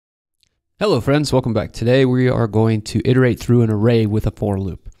Hello friends, welcome back. Today we are going to iterate through an array with a for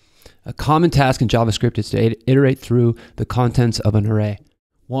loop. A common task in JavaScript is to iterate through the contents of an array.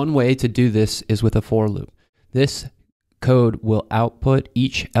 One way to do this is with a for loop. This code will output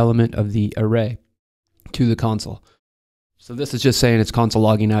each element of the array to the console. So this is just saying it's console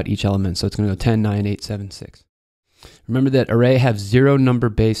logging out each element. So it's going to go 10, 9, 8, 7, 6. Remember that array have zero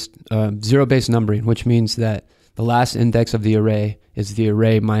base numbering, which means that the last index of the array is the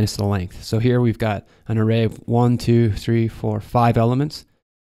array minus the length. So here we've got an array of 1, 2, 3, 4, 5 elements.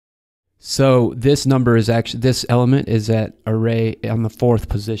 So this number is actually, this element is at array on the 4th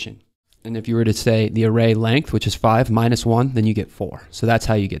position. And if you were to say the array length, which is 5 minus 1, then you get 4. So that's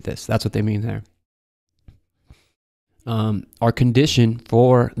how you get this. That's what they mean there. Our condition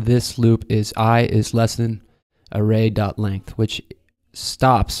for this loop is I is less than array.length, which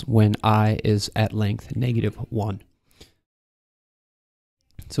stops when I is at length -1.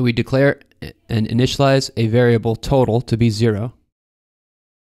 So we declare and initialize a variable total to be 0.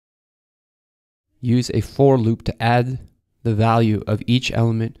 Use a for loop to add the value of each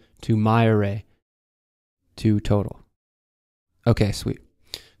element to my array to total. Okay, sweet.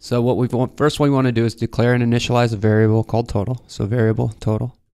 So what we want, first what we want to do is declare and initialize a variable called total. So variable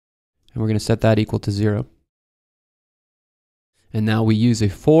total, and we're going to set that equal to 0. And now we use a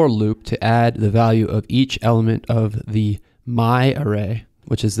for loop to add the value of each element of the my array,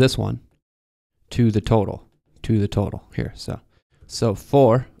 which is this one, to the total here. So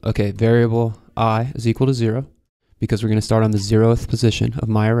for, okay, variable I is equal to 0 because we're going to start on the 0th position of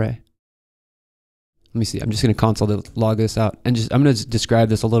my array. Let me see, I'm just going to console log this out, and I'm going to describe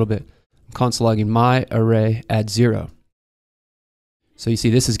this a little bit. I'm console logging my array at 0. So you see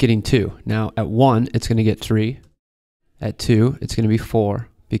this is getting 2. Now at 1, it's going to get 3. At 2, it's going to be 4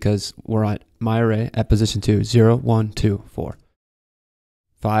 because we're at my array at position 2. 0, 1, 2, 4.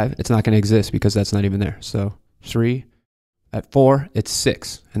 5, it's not going to exist because that's not even there. So 3. At 4, it's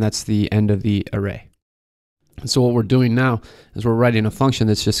 6, and that's the end of the array. And so what we're doing now is we're writing a function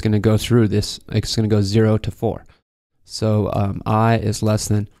that's just going to go through this. It's going to go 0 to 4. So I is less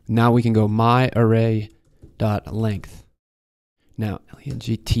than, now we can go my array dot length. Now, length.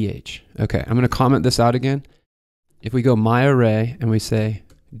 Okay, I'm going to comment this out again. If we go my array and we say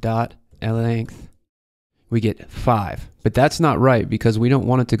dot length, we get 5. But that's not right because we don't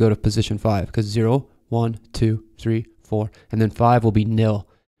want it to go to position 5 because 0, 1, 2, 3, 4, and then 5 will be nil,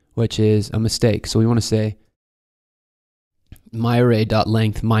 which is a mistake. So we want to say my array dot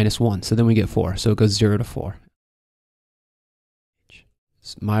length -1. So then we get 4. So it goes 0 to 4.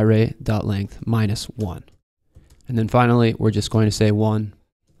 My array dot length -1. And then finally, we're just going to say 1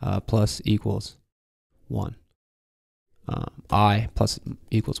 plus equals 1. I plus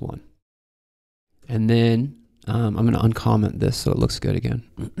equals 1. And then I'm going to uncomment this so it looks good again.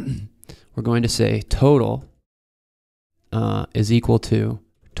 We're going to say total is equal to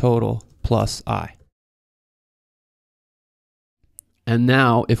total plus I. And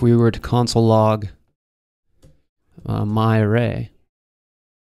now if we were to console log my array,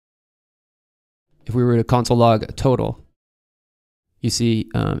 if we were to console log total, you see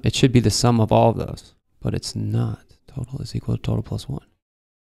it should be the sum of all of those, but it's not. Total is equal to total plus 1.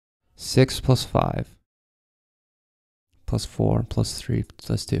 6 plus 5 plus 4 plus 3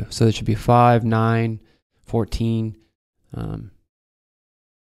 plus 2. So it should be 5, 9, 14,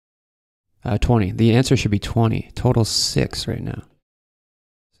 20. The answer should be 20. Total 6 right now.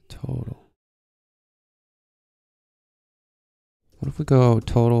 Total. What if we go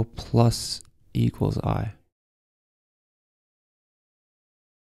total plus equals I?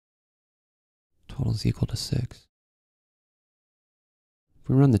 Total is equal to 6. If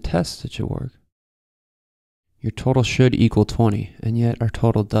we run the test, it should work. Your total should equal 20, and yet our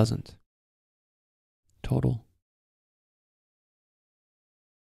total doesn't. Total.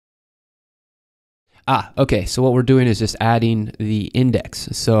 Okay, so what we're doing is just adding the index.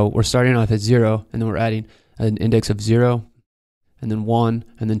 So we're starting off at 0, and then we're adding an index of 0, and then 1,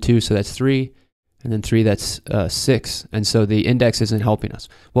 and then 2, so that's 3, and then 3, that's 6. And so the index isn't helping us.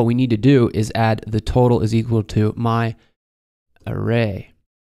 What we need to do is add the total is equal to my array.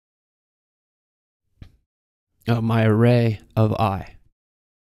 My array of I.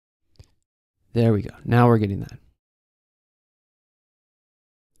 There we go. Now we're getting that.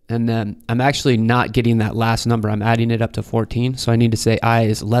 And then I'm actually not getting that last number. I'm adding it up to 14. So I need to say I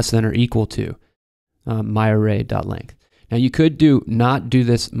is less than or equal to my array dot length. Now you could not do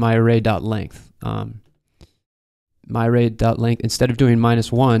this my array dot length. My array dot length, instead of doing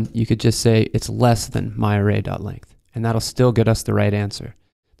 -1, you could just say it's less than my array dot length, and that'll still get us the right answer.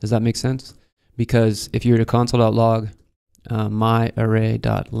 Does that make sense? Because if you were to console.log my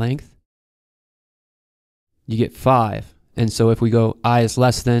array.length, you get 5. And so if we go I is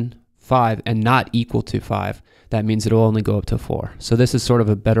less than 5 and not equal to 5, that means it'll only go up to 4. So this is sort of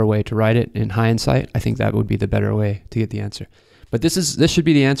a better way to write it in hindsight. I think that would be the better way to get the answer. But this should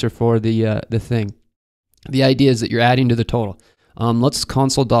be the answer for the thing. The idea is that you're adding to the total. Let's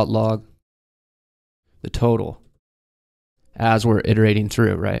console.log the total as we're iterating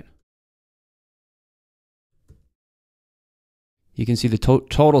through, right? You can see the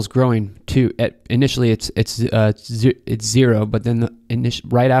total's growing too. Initially, it's 0, but then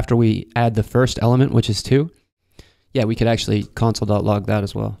right after we add the first element, which is 2, yeah, we could actually console.log that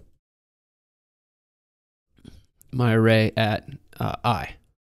as well. My array at I.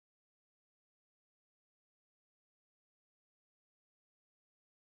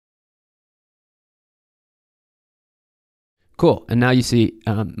 Cool. And now you see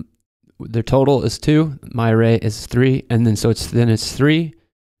the total is 2, my array is 3, and then so it's 3.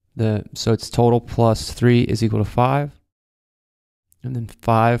 So it's total plus 3 is equal to 5, and then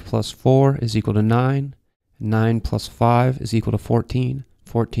 5 plus 4 is equal to 9. 9 plus 5 is equal to 14.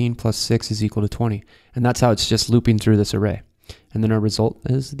 14 plus 6 is equal to 20, and that's how it's just looping through this array. And then our result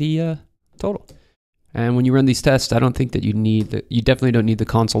is the total. And when you run these tests, I don't think that you definitely don't need the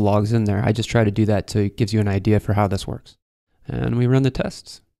console logs in there. I just try to do that to give you an idea for how this works. And we run the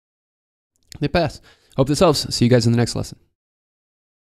tests. They pass. Hope this helps. See you guys in the next lesson.